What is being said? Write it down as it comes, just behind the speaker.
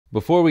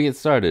Before we get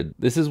started,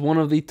 this is one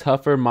of the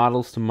tougher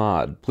models to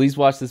mod. Please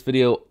watch this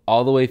video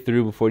all the way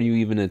through before you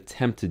even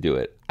attempt to do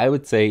it. I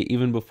would say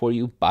even before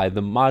you buy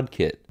the mod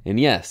kit. And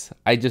yes,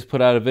 I just put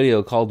out a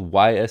video called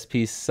Why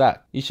SPs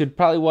Suck. You should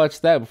probably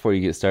watch that before you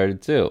get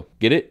started too.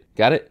 Get it?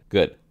 Got it?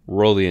 Good.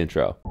 Roll the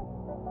intro.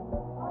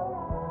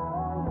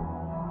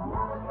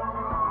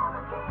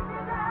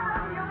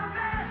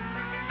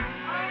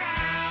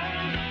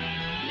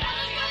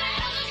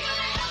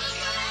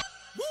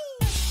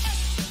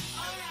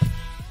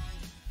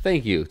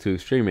 Thank you to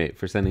Extremate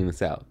for sending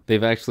this out.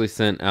 They've actually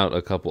sent out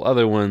a couple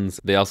other ones.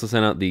 They also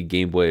sent out the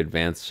Game Boy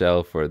Advance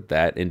shell for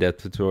that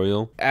in-depth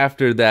tutorial.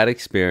 After that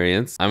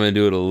experience, I'm going to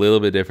do it a little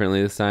bit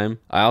differently this time.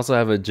 I also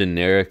have a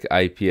generic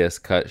IPS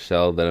cut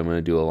shell that I'm going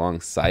to do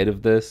alongside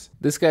of this.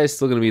 This guy is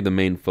still going to be the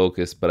main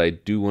focus, but I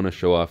do want to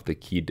show off the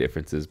key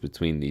differences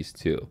between these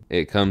two.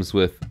 It comes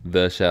with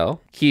the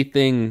shell. Key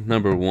thing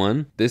number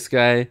one, this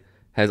guy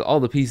has all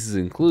the pieces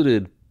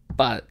included,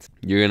 but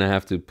you're going to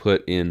have to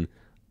put in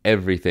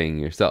everything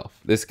yourself.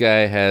 This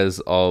guy has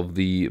all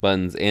the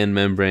buttons and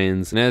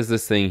membranes and has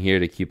this thing here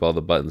to keep all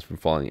the buttons from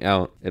falling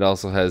out. It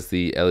also has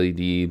the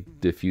LED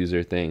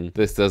diffuser thing.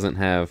 This doesn't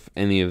have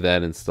any of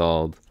that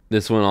installed.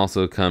 This one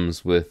also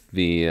comes with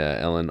the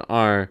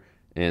LNR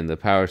and the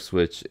power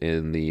switch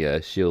and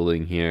the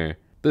shielding here.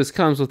 This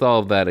comes with all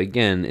of that.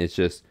 Again, it's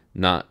just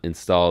not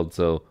installed,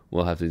 so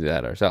we'll have to do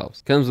that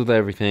ourselves. Comes with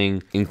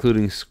everything,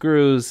 including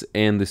screws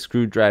and the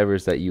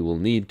screwdrivers that you will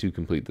need to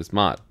complete this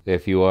mod.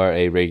 If you are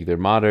a regular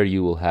modder,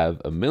 you will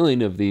have a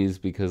million of these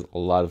because a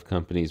lot of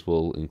companies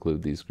will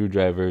include these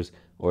screwdrivers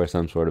or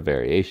some sort of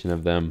variation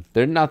of them.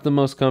 They're not the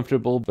most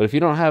comfortable, but if you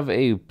don't have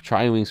a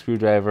tri-wing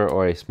screwdriver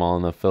or a small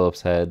enough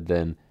Phillips head,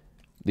 then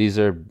these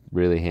are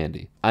really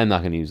handy. I'm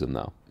not going to use them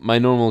though. My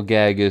normal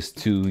gag is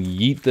to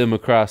yeet them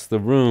across the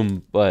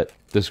room, but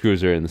the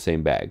screws are in the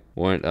same bag.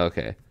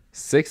 Okay.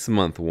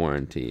 6-month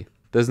warranty.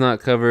 Does not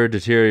cover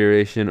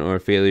deterioration or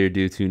failure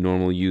due to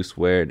normal use,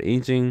 wear, and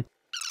aging.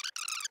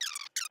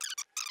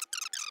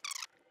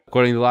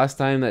 According to last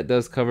time, that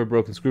does cover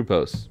broken screw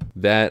posts.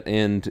 That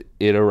and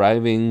it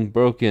arriving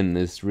broken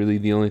is really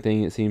the only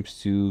thing it seems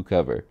to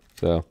cover.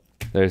 So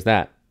there's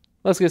that.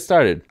 Let's get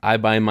started. I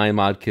buy my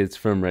mod kits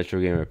from Retro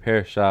Game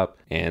Repair Shop,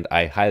 and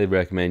I highly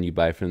recommend you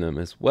buy from them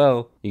as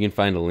well. You can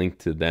find a link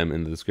to them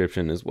in the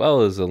description as well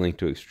as a link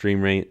to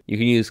Extreme Rate. You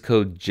can use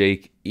code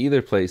JAKE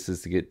either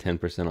places to get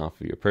 10% off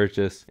of your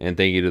purchase. And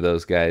thank you to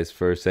those guys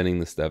for sending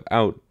this stuff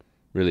out.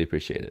 Really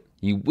appreciate it.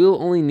 You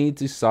will only need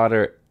to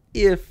solder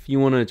if you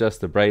want to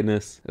adjust the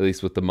brightness, at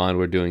least with the mod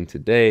we're doing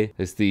today.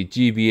 It's the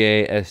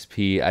GBA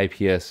SP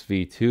IPS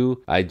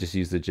V2. I just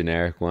use the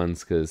generic ones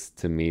because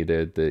to me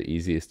they're the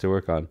easiest to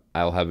work on.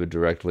 I'll have a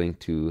direct link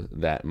to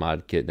that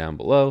mod kit down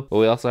below. But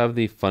we also have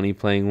the funny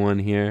playing one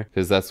here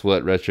because that's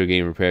what Retro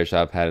Game Repair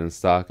Shop had in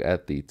stock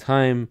at the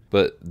time.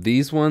 But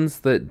these ones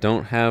that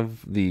don't have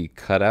the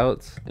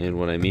cutouts, and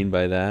what I mean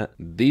by that,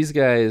 these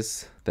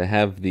guys that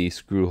have the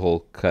screw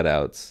hole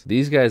cutouts,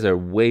 these guys are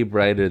way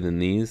brighter than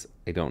these.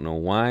 I don't know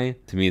why.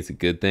 To me, it's a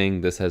good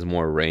thing. This has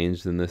more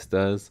range than this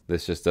does.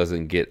 This just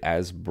doesn't get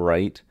as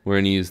bright. We're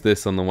going to use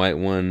this on the white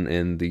one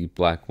and the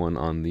black one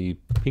on the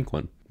pink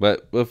one.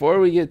 But before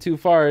we get too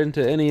far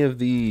into any of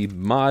the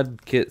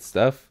mod kit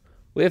stuff,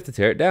 we have to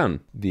tear it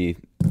down. The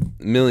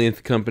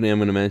millionth company I'm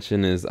going to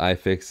mention is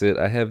iFixit.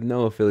 I have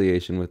no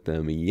affiliation with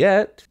them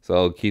yet, so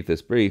I'll keep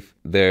this brief.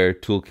 Their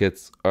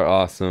toolkits are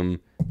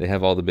awesome. They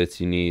have all the bits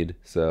you need,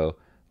 so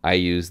I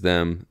use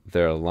them.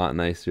 They're a lot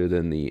nicer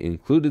than the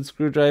included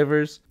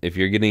screwdrivers. If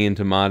you're getting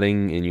into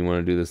modding and you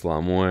want to do this a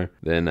lot more,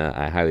 then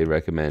I highly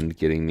recommend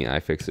getting the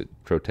iFixit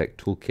Protect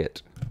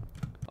Toolkit.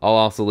 I'll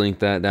also link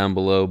that down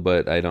below,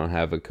 but I don't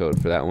have a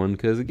code for that one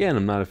because, again,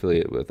 I'm not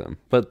affiliated with them.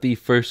 But the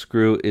first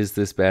screw is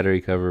this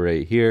battery cover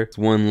right here. It's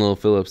one little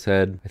Phillips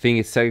head. I think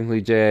it's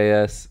technically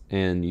JIS,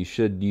 and you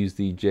should use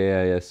the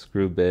JIS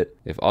screw bit.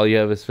 If all you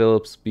have is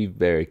Phillips, be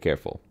very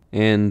careful.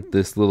 And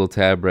this little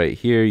tab right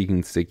here, you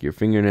can stick your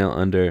fingernail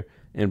under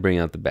and bring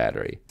out the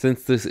battery.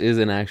 Since this is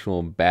an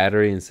actual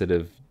battery instead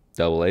of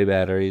AA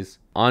batteries,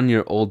 on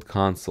your old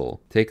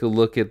console, take a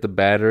look at the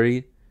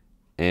battery,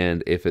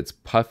 and if it's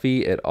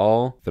puffy at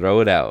all,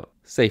 throw it out.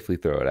 Safely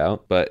throw it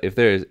out. But if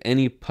there is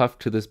any puff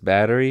to this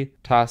battery,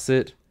 toss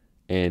it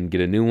and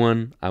get a new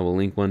one. I will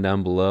link one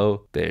down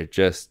below. They're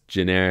just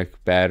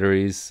generic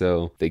batteries,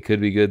 so they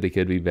could be good, they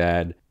could be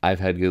bad. I've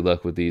had good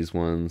luck with these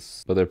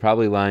ones, but they're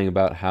probably lying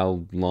about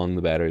how long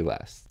the battery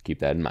lasts. Keep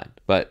that in mind.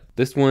 But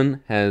this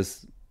one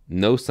has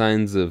no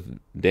signs of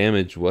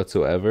damage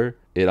whatsoever.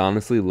 It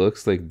honestly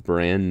looks like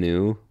brand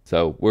new.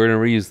 So we're gonna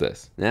reuse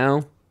this.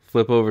 Now,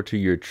 flip over to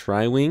your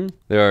tri-wing.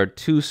 There are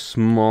two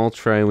small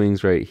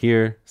tri-wings right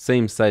here.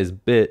 Same size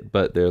bit,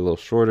 but they're a little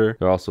shorter.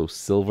 They're also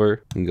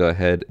silver. You can go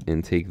ahead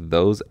and take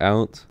those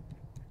out.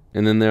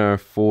 And then there are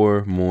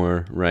 4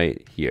 more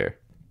right here.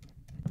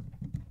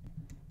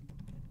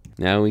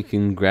 Now we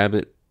can grab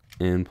it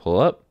and pull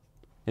up,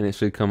 and it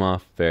should come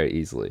off very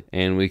easily.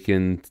 And we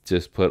can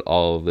just put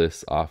all of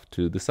this off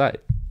to the side.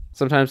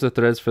 Sometimes the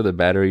threads for the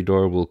battery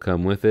door will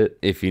come with it.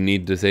 If you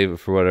need to save it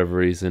for whatever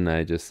reason,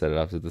 I just set it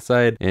off to the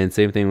side. And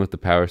same thing with the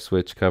power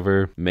switch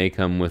cover. May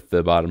come with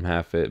the bottom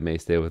half, it may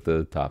stay with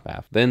the top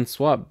half. Then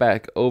swap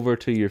back over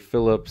to your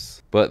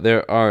Phillips, but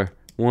there are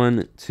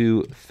 1,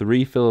 2,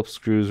 3 Phillips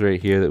screws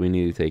right here that we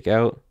need to take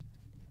out.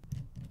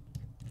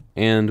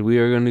 And we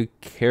are going to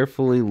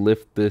carefully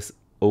lift this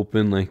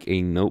open like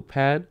a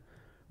notepad.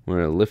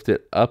 We're going to lift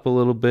it up a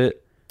little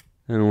bit,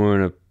 and we're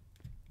going to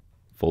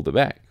fold it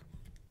back.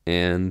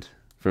 And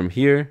from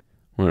here,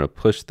 we're going to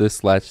push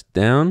this latch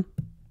down,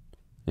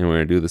 and we're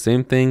going to do the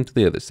same thing to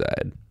the other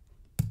side.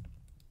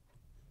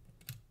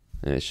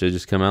 And it should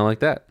just come out like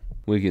that.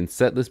 We can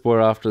set this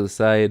board off to the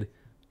side.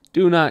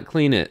 Do not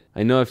clean it.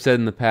 I know I've said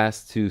in the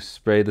past to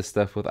spray the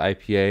stuff with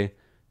IPA.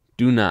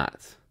 Do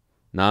not.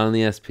 Not on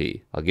the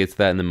SP. I'll get to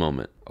that in a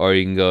moment. Or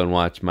you can go and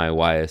watch my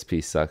Why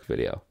SP Suck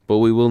video. But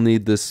we will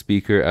need this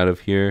speaker out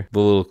of here. The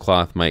little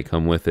cloth might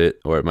come with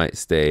it, or it might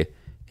stay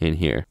in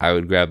here. I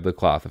would grab the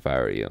cloth if I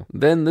were you.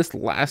 Then this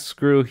last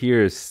screw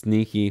here is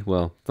sneaky.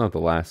 Well, it's not the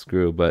last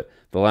screw, but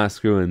the last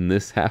screw in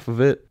this half of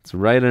it. It's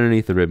right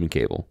underneath the ribbon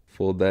cable.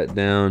 Fold that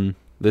down.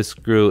 This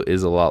screw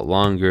is a lot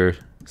longer,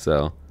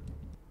 so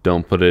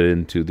don't put it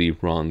into the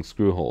wrong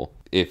screw hole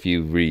if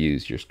you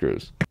reuse your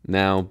screws.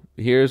 Now,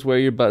 here's where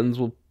your buttons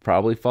will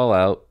probably fall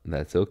out.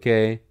 That's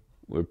okay.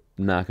 We're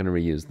not going to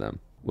reuse them.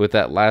 With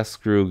that last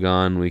screw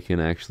gone, we can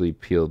actually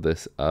peel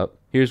this up.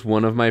 Here's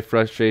one of my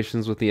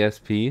frustrations with the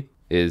SP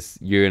is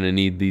you're going to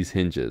need these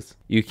hinges.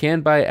 You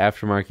can buy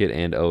aftermarket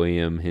and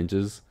OEM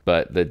hinges,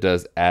 but that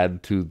does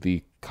add to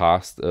the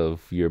cost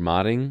of your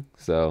modding,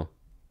 so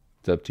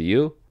it's up to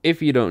you.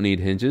 If you don't need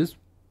hinges,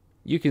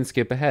 you can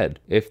skip ahead.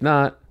 If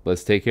not,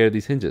 let's take care of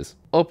these hinges.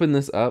 Open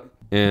this up,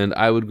 and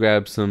I would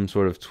grab some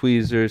sort of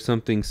tweezer,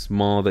 something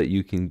small that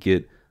you can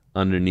get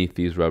underneath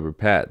these rubber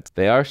pads.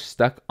 They are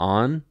stuck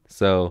on,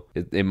 so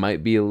it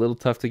might be a little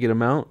tough to get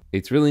them out.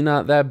 It's really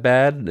not that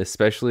bad,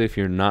 especially if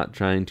you're not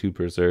trying to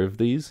preserve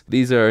these.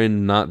 These are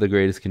in not the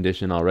greatest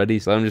condition already,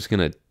 so I'm just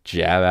gonna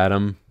jab at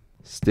them,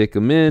 stick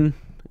them in,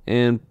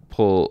 and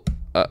pull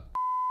up.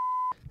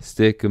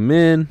 Stick them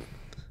in,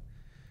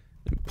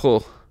 and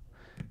pull.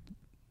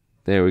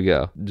 There we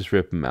go. Just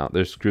rip them out.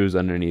 There's screws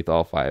underneath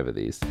all 5 of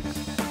these.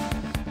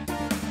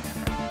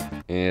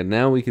 And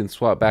now we can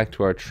swap back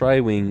to our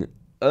tri-wing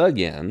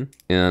again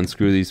and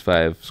unscrew these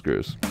 5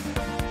 screws.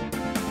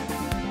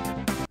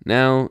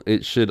 Now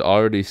it should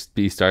already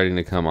be starting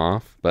to come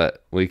off,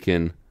 but we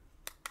can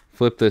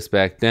flip this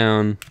back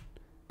down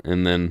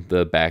and then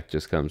the back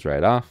just comes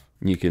right off.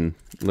 You can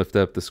lift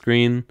up the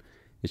screen.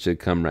 It should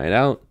come right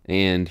out.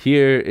 And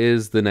here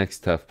is the next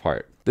tough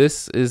part.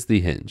 This is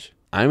the hinge.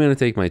 I'm going to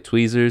take my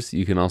tweezers.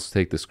 You can also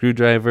take the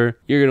screwdriver.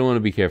 You're going to want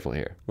to be careful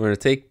here. We're going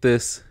to take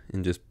this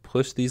and just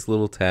push these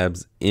little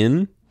tabs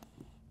in.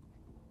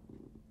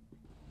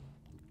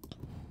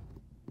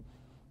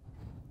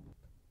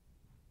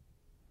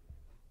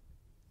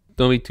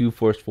 Don't be too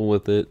forceful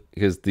with it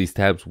because these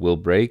tabs will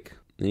break.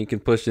 And you can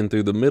push in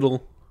through the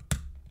middle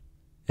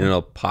and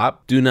it'll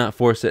pop. Do not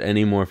force it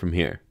anymore from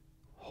here.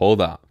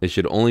 Hold up. It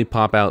should only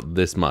pop out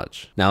this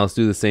much. Now let's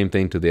do the same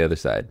thing to the other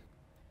side.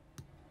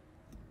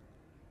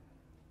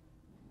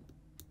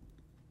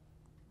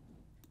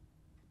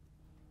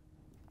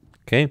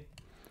 Okay.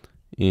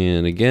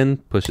 And again,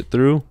 push it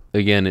through.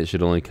 Again, it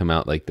should only come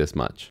out like this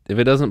much. If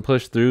it doesn't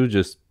push through,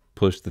 just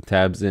push the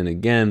tabs in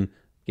again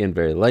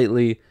very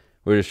lightly.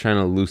 We're just trying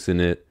to loosen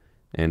it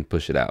and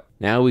push it out.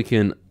 Now we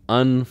can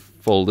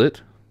unfold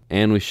it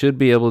and we should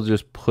be able to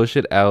just push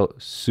it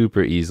out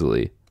super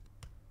easily.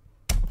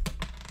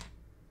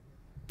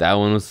 That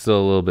one was still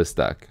a little bit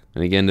stuck.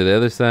 And again to the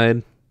other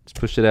side, just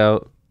push it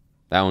out.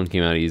 That one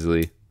came out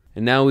easily.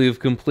 And now we've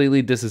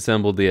completely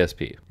disassembled the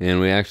SP. And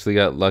we actually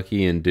got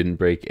lucky and didn't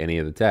break any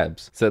of the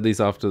tabs. Set these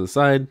off to the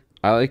side.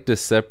 I like to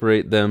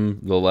separate them,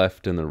 the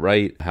left and the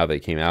right, how they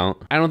came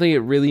out. I don't think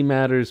it really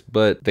matters,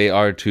 but they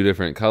are 2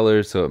 different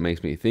colors, so it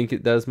makes me think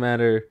it does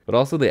matter. But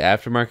also the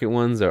aftermarket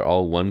ones are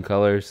all 1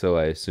 color, so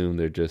I assume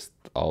they're just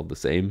all the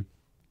same.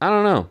 I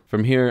don't know.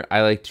 From here,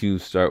 I like to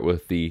start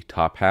with the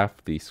top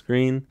half, the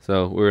screen.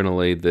 So we're gonna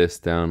lay this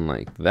down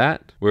like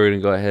that. We're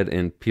gonna go ahead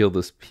and peel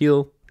this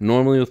peel.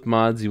 Normally with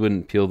mods, you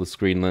wouldn't peel the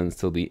screen lens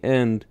till the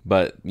end,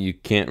 but you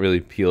can't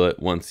really peel it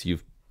once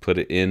you've put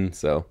it in.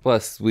 So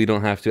plus we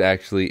don't have to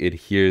actually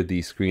adhere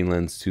the screen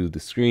lens to the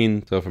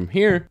screen. So from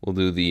here, we'll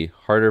do the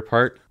harder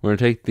part. We're gonna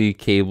take the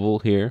cable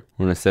here.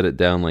 We're gonna set it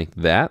down like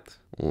that,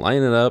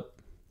 line it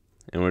up,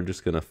 and we're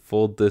just gonna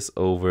fold this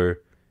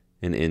over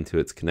and into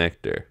its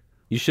connector.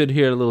 You should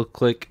hear a little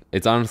click.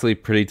 It's honestly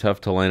pretty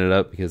tough to line it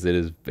up because it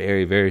is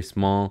very, very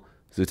small.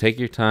 So take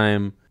your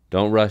time,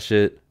 don't rush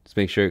it, just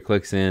make sure it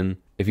clicks in.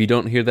 If you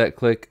don't hear that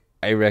click,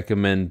 I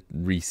recommend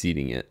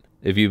reseating it.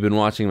 If you've been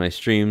watching my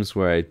streams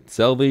where I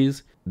sell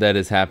these, that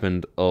has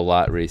happened a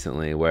lot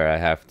recently where I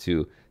have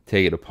to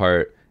take it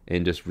apart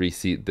and just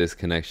reseat this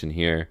connection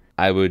here.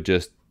 I would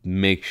just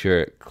make sure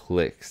it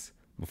clicks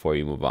before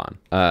you move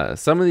on.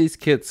 Some of these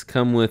kits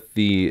come with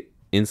the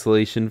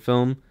insulation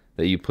film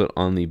that you put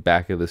on the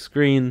back of the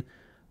screen.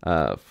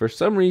 For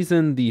some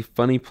reason, the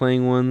funny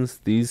playing ones,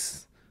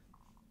 these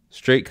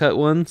straight cut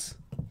ones,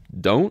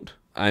 don't.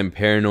 I'm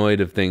paranoid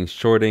of things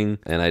shorting,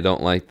 and I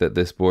don't like that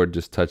this board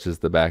just touches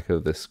the back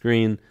of the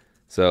screen.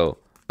 So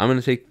I'm going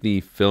to take the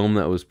film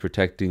that was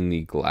protecting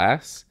the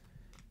glass,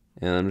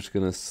 and I'm just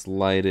going to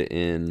slide it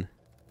in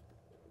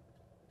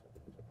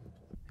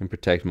and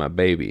protect my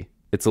baby.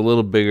 It's a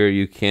little bigger.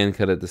 You can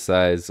cut it to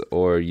size,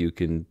 or you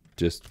can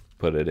just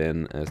put it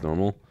in as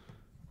normal.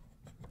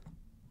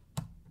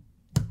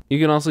 You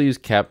can also use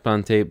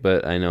Kapton tape,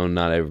 but I know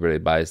not everybody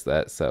buys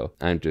that, so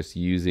I'm just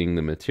using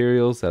the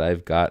materials that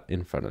I've got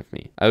in front of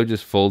me. I would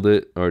just fold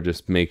it or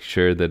just make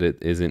sure that it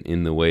isn't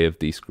in the way of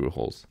these screw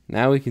holes.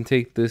 Now we can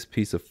take this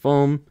piece of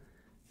foam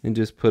and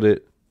just put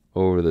it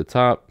over the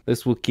top.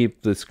 This will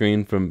keep the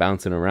screen from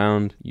bouncing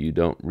around. You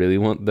don't really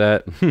want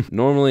that.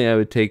 Normally I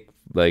would take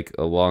like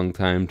a long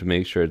time to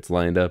make sure it's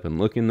lined up and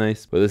looking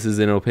nice, but this is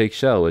an opaque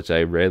shell, which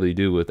I rarely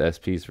do with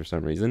SPs for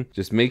some reason.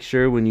 Just make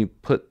sure when you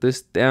put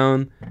this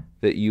down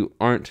that you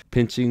aren't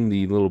pinching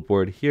the little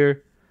board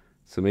here,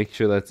 so make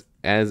sure that's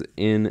as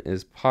in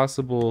as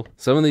possible.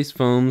 Some of these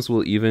foams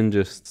will even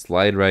just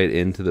slide right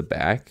into the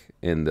back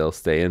and they'll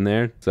stay in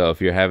there, so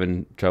if you're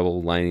having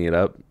trouble lining it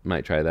up,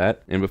 might try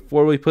that. And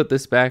before we put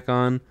this back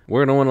on,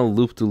 we're gonna want to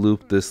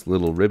loop-to-loop this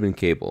little ribbon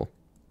cable.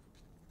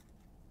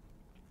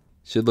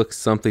 Should look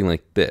something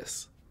like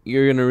this.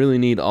 You're gonna really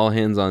need all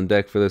hands on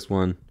deck for this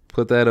one.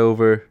 Put that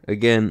over.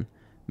 Again,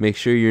 make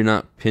sure you're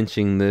not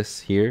pinching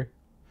this here.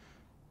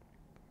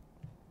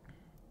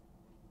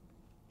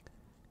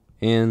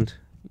 And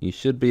you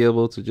should be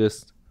able to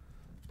just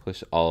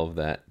push all of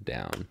that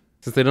down.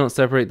 Since they don't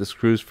separate the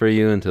screws for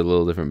you into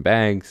little different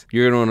bags,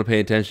 you're gonna wanna pay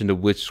attention to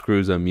which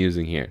screws I'm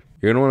using here.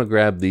 You're gonna wanna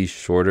grab these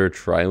shorter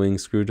tri-wing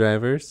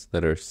screwdrivers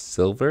that are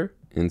silver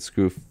and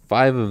screw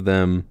 5 of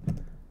them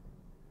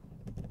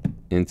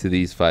into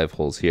these 5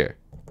 holes here.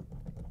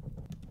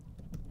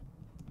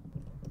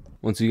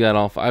 Once you got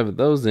all 5 of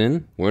those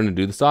in, we're gonna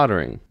do the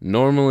soldering.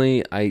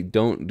 Normally, I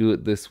don't do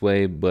it this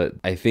way, but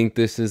I think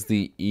this is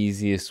the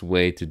easiest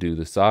way to do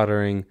the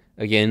soldering.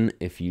 Again,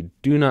 if you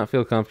do not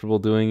feel comfortable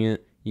doing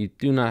it, you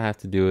do not have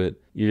to do it.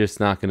 You're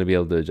just not gonna be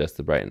able to adjust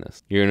the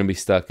brightness. You're gonna be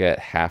stuck at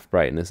half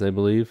brightness, I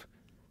believe,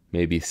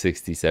 maybe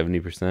 60,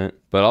 70%.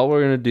 But all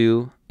we're gonna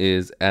do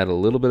is add a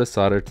little bit of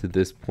solder to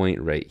this point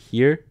right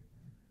here.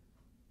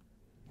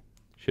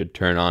 Should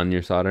turn on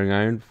your soldering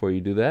iron before you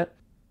do that.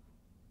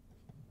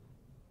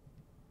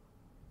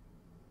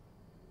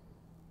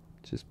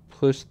 Just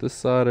push the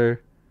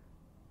solder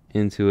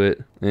into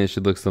it and it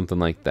should look something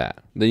like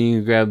that. Then you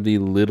can grab the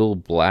little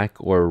black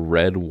or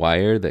red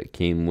wire that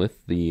came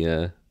with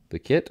the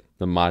kit,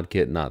 the mod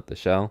kit, not the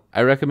shell.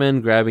 I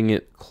recommend grabbing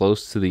it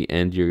close to the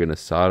end you're gonna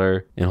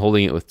solder and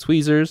holding it with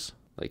tweezers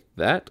like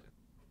that.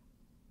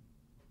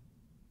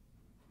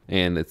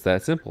 And it's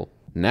that simple.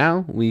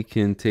 Now we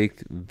can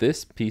take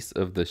this piece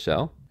of the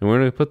shell and we're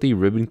going to put the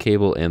ribbon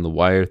cable and the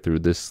wire through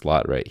this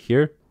slot right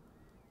here.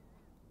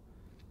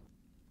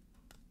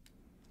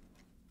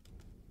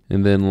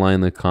 And then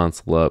line the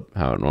console up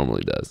how it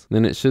normally does.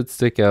 Then it should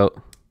stick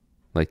out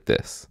like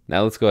this.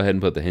 Now let's go ahead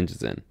and put the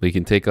hinges in. We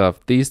can take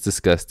off these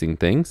disgusting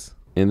things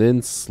and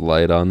then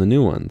slide on the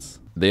new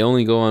ones. They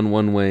only go on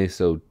one way,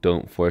 so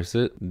don't force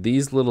it.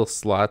 These little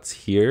slots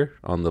here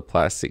on the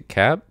plastic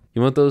cap,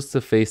 you want those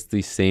to face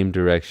the same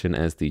direction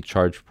as the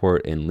charge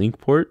port and link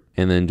port,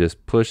 and then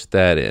just push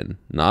that in.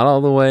 Not all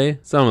the way,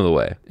 some of the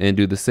way. And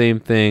do the same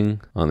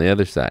thing on the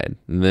other side.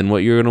 And then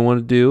what you're gonna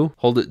wanna do,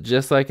 hold it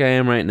just like I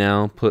am right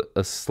now, put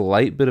a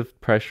slight bit of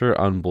pressure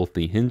on both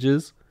the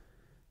hinges,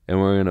 and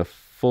we're gonna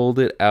fold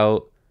it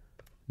out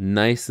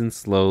nice and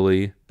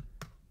slowly.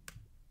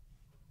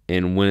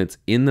 And when it's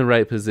in the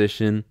right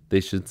position, they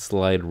should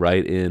slide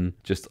right in.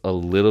 Just a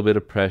little bit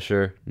of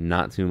pressure,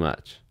 not too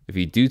much. If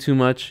you do too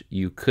much,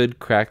 you could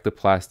crack the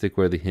plastic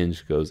where the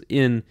hinge goes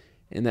in,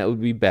 and that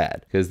would be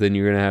bad because then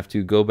you're gonna have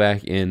to go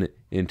back in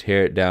and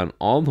tear it down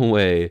all the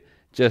way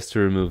just to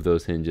remove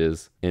those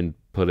hinges and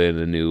put in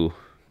a new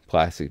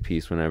plastic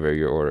piece whenever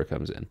your order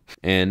comes in.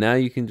 And now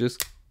you can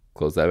just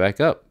close that back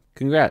up.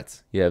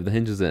 Congrats, you have the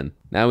hinges in.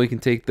 Now we can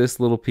take this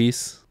little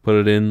piece, put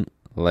it in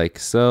like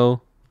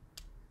so,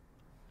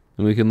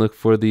 and we can look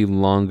for the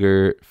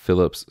longer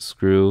Phillips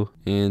screw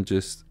and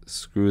just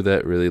screw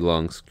that really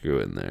long screw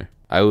in there.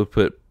 I would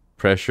put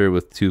pressure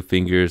with 2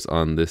 fingers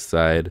on this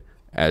side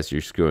as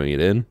you're screwing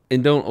it in.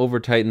 And don't over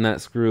tighten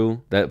that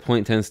screw. That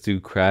point tends to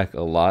crack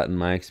a lot in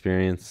my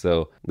experience,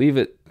 so leave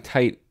it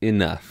tight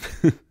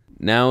enough.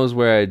 Now is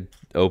where I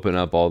open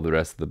up all the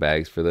rest of the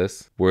bags for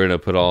this. We're gonna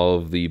put all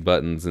of the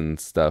buttons and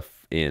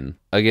stuff in.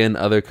 Again,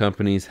 other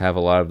companies have a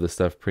lot of the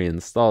stuff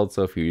pre-installed,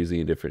 so if you're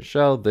using a different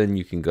shell, then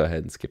you can go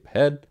ahead and skip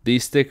ahead.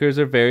 These stickers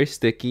are very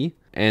sticky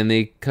and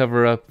they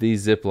cover up the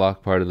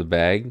Ziploc part of the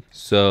bag,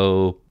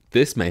 so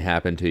this may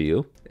happen to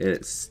you and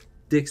it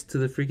sticks to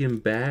the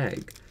freaking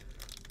bag.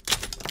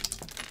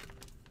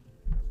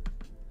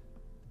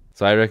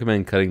 So I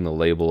recommend cutting the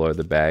label or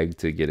the bag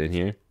to get in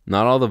here.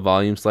 Not all the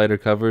volume slider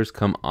covers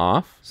come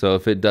off, so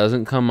if it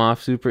doesn't come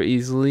off super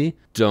easily,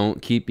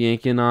 don't keep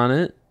yanking on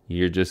it.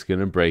 You're just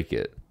gonna break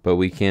it. but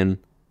we can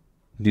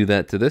do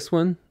that to this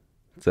one.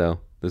 So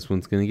this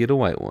one's gonna get a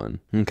white one.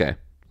 Okay,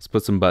 let's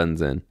put some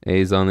buttons in. A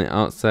is on the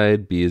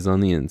outside, B is on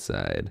the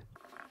inside.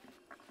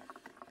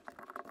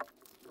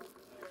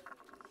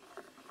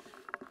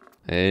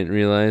 I didn't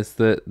realize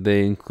that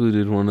they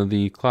included one of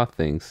the cloth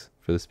things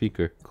for the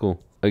speaker.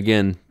 Cool.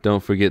 Again,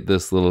 don't forget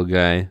this little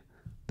guy.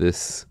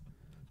 This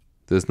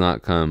does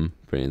not come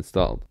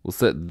pre-installed. We'll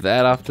set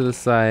that off to the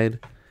side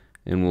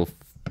and we'll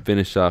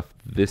finish off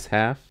this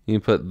half. You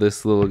can put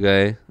this little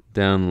guy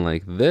down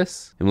like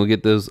this, and we'll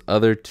get those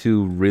other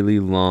two really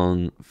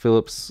long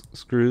Phillips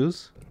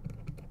screws.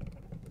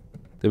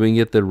 Then we can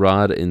get the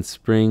rod and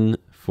spring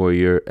for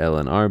your L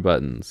and R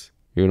buttons.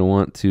 You're gonna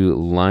want to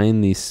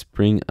line the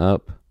spring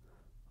up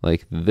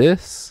like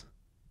this,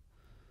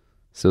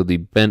 so the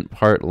bent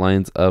part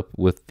lines up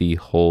with the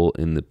hole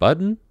in the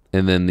button,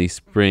 and then the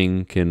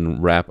spring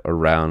can wrap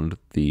around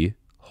the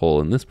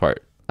hole in this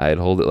part. I'd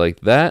hold it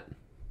like that,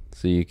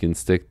 so you can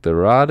stick the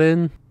rod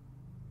in.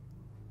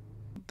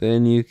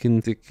 Then you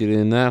can stick it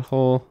in that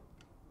hole,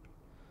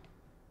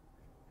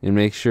 and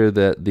make sure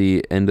that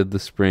the end of the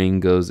spring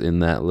goes in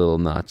that little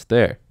notch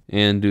there.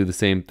 And do the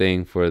same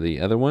thing for the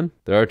other one.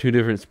 There are two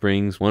different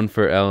springs, one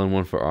for L and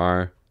one for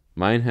R.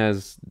 Mine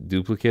has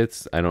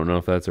duplicates. I don't know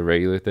if that's a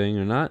regular thing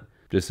or not.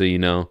 Just so you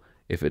know,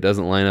 if it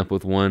doesn't line up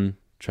with one,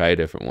 try a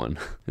different one.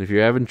 And if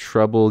you're having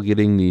trouble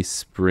getting the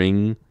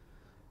spring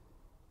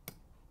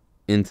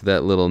into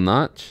that little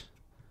notch,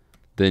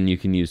 then you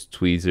can use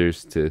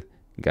tweezers to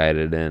guide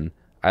it in.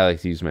 I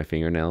like to use my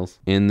fingernails.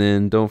 And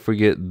then don't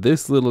forget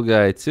this little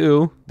guy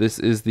too. This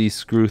is the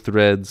screw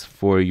threads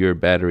for your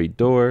battery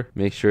door.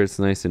 Make sure it's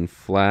nice and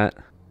flat,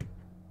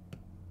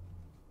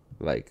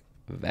 like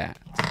that.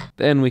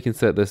 Then we can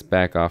set this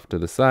back off to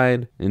the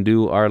side and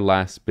do our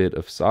last bit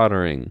of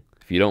soldering.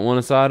 If you don't want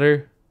to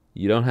solder,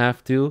 you don't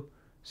have to,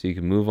 so you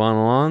can move on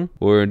along.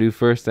 What we're gonna do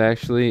first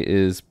actually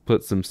is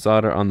put some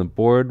solder on the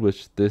board,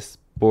 which this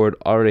board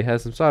already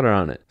has some solder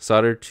on it.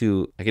 Solder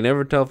to, I can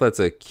never tell if that's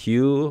a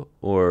Q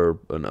or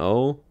an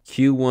O.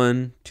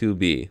 Q1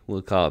 2B,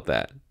 we'll call it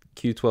that.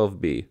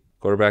 Q12B,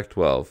 quarterback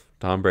 12,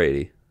 Tom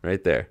Brady,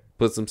 right there.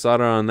 Put some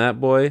solder on that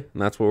boy,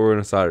 and that's what we're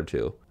gonna solder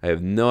to. I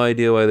have no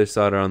idea why there's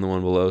solder on the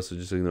one below, so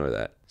just ignore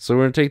that. So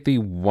we're gonna take the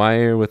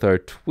wire with our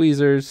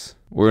tweezers.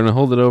 We're gonna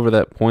hold it over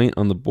that point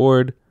on the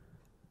board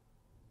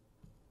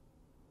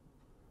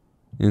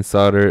and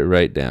solder it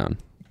right down.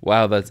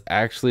 Wow, that's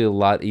actually a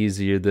lot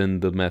easier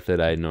than the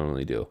method I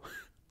normally do.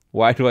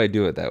 Why do I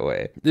do it that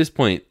way? This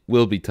point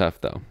will be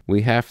tough though.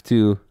 We have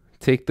to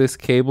take this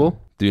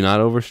cable, do not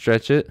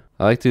overstretch it.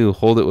 I like to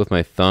hold it with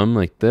my thumb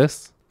like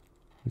this,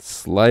 and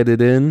slide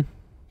it in.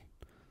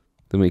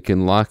 Then we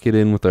can lock it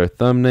in with our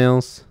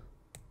thumbnails.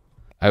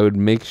 I would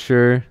make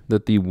sure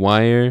that the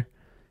wire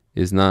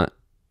is not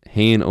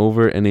hanging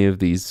over any of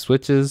these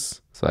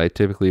switches. So I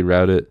typically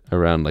route it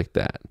around like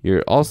that.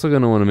 You're also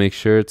going to want to make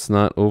sure it's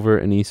not over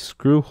any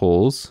screw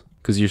holes,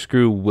 because your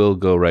screw will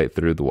go right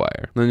through the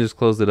wire. Then just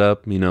close it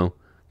up, you know,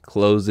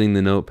 closing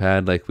the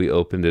notepad like we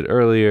opened it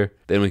earlier.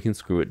 Then we can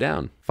screw it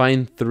down.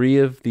 Find 3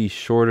 of the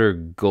shorter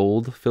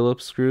gold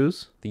Phillips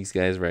screws, these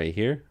guys right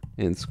here,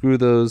 and screw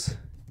those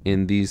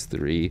in these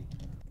 3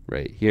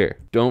 right here.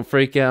 Don't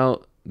freak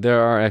out.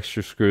 There are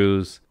extra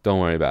screws. Don't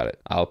worry about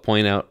it. I'll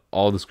point out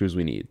all the screws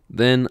we need.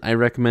 Then I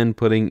recommend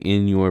putting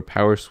in your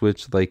power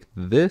switch like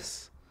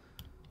this.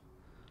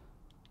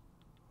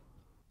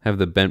 Have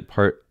the bent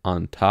part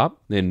on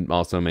top. Then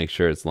also make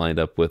sure it's lined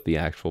up with the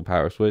actual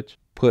power switch.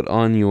 Put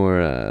on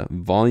your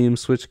volume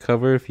switch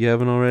cover if you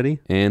haven't already.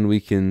 And we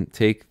can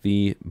take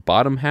the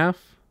bottom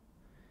half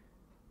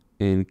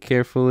and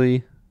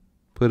carefully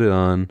put it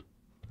on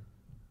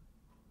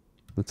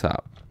the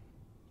top.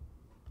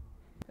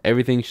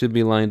 Everything should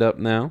be lined up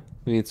now.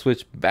 We can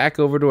switch back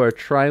over to our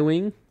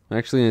tri-wing. I'm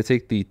actually going to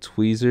take the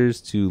tweezers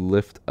to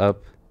lift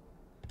up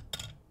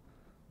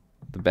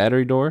the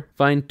battery door.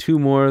 Find 2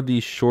 more of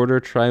these shorter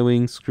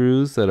tri-wing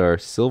screws that are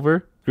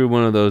silver. Screw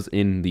one of those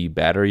in the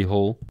battery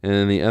hole, and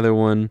then the other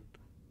one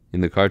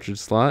in the cartridge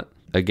slot.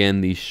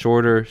 Again, the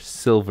shorter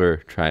silver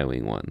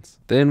tri-wing ones.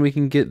 Then we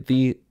can get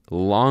the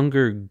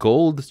longer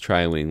gold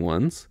tri-wing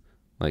ones,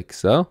 like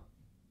so,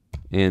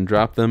 and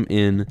drop them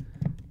in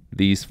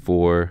these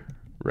 4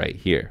 right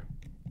here.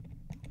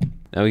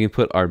 Now we can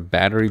put our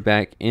battery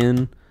back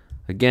in.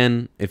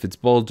 Again, if it's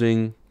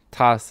bulging,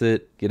 toss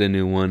it, get a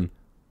new one,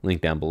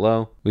 link down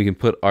below. We can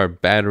put our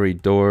battery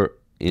door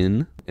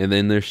in, and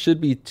then there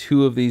should be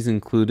 2 of these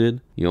included.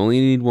 You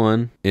only need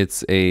 1.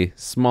 It's a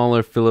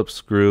smaller Phillips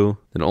screw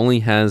that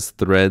only has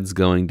threads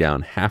going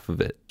down half of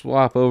it.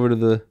 Swap over to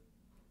the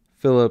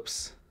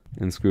Phillips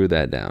and screw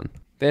that down.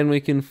 Then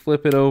we can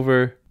flip it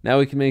over. Now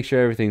we can make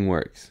sure everything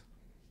works.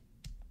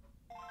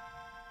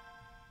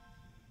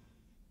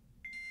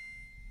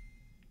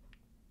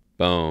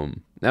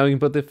 Boom. Now we can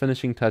put the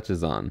finishing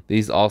touches on.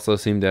 These also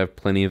seem to have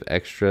plenty of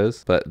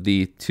extras, but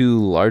the 2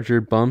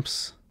 larger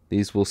bumps,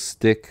 these will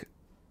stick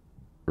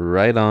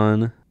right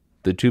on.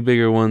 The 2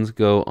 bigger ones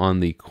go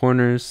on the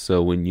corners,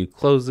 so when you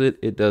close it,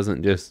 it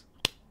doesn't just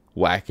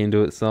whack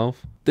into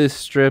itself. This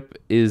strip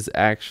is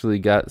actually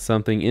got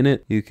something in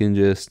it. You can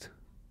just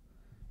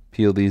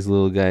peel these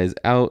little guys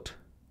out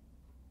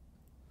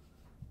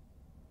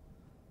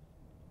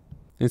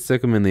and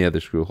stick them in the other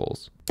screw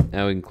holes.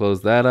 Now we can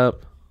close that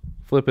up,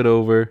 flip it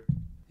over,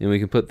 and we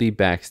can put the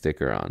back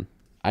sticker on.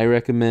 I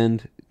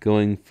recommend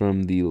going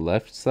from the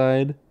left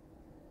side,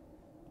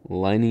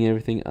 lining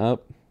everything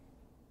up,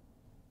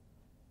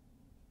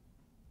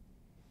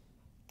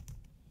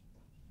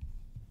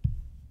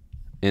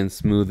 and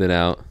smooth it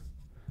out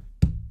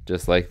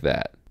just like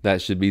that.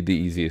 That should be the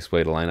easiest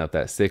way to line up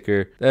that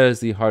sticker. That is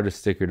the hardest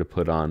sticker to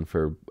put on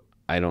for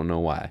I don't know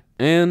why.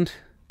 And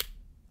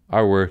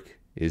our work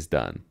is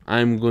done.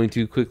 I'm going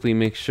to quickly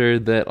make sure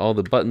that all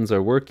the buttons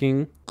are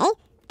working. A,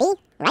 B,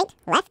 right,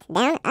 left,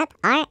 down, up,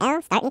 R,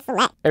 L, start and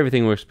select.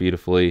 Everything works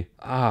beautifully.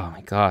 Oh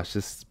my gosh,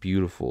 this is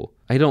beautiful.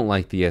 I don't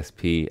like the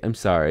SP. I'm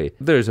sorry.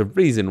 There's a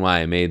reason why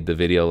I made the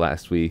video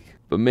last week,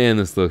 but man,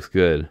 this looks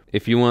good.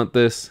 If you want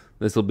this,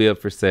 this will be up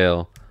for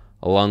sale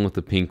along with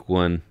the pink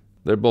one.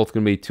 They're both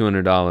going to be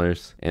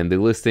 $200, and the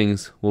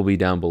listings will be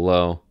down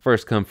below.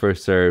 First come,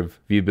 first serve.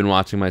 If you've been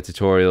watching my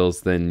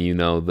tutorials, then you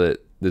know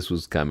that this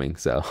was coming,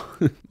 so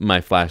my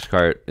flash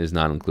cart is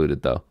not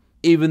included though.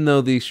 Even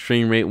though the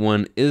extreme rate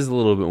one is a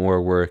little bit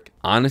more work,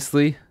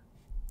 honestly,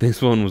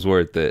 this one was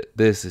worth it.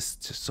 This is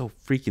just so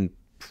freaking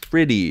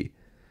pretty.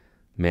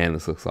 Man,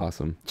 this looks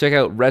awesome. Check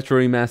out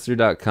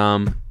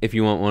retroremaster.com if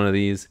you want one of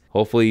these.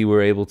 Hopefully you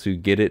were able to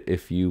get it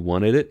if you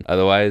wanted it.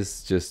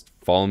 Otherwise, just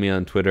follow me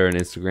on Twitter and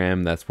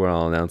Instagram. That's where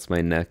I'll announce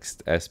my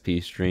next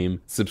SP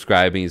stream.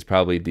 Subscribing is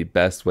probably the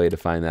best way to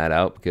find that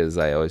out because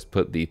I always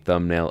put the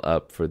thumbnail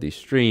up for the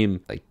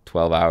stream like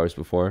 12 hours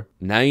before.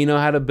 Now you know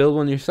how to build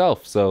one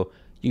yourself, so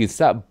you can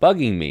stop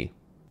bugging me.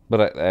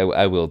 But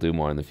I will do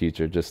more in the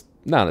future, just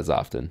not as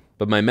often.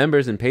 But my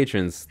members and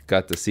patrons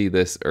got to see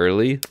this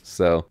early,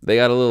 so they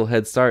got a little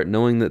head start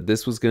knowing that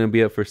this was going to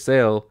be up for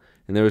sale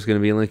and there was going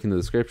to be a link in the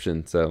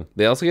description. So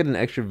they also get an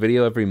extra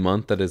video every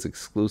month that is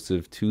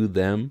exclusive to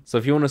them. So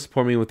if you want to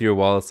support me with your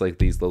wallets like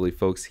these lovely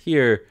folks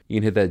here, you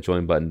can hit that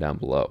join button down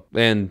below.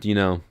 And, you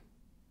know,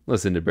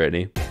 listen to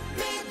Brittany.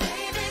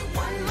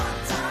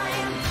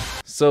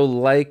 So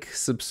like,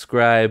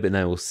 subscribe, and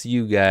I will see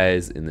you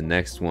guys in the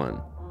next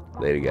one.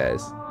 Later,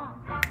 guys.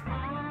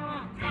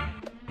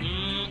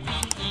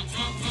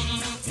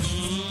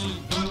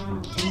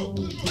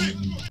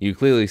 You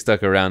clearly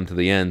stuck around to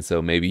the end,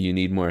 so maybe you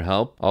need more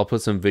help. I'll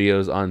put some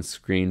videos on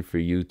screen for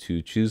you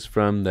to choose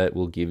from that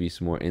will give you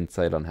some more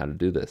insight on how to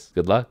do this.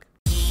 Good luck.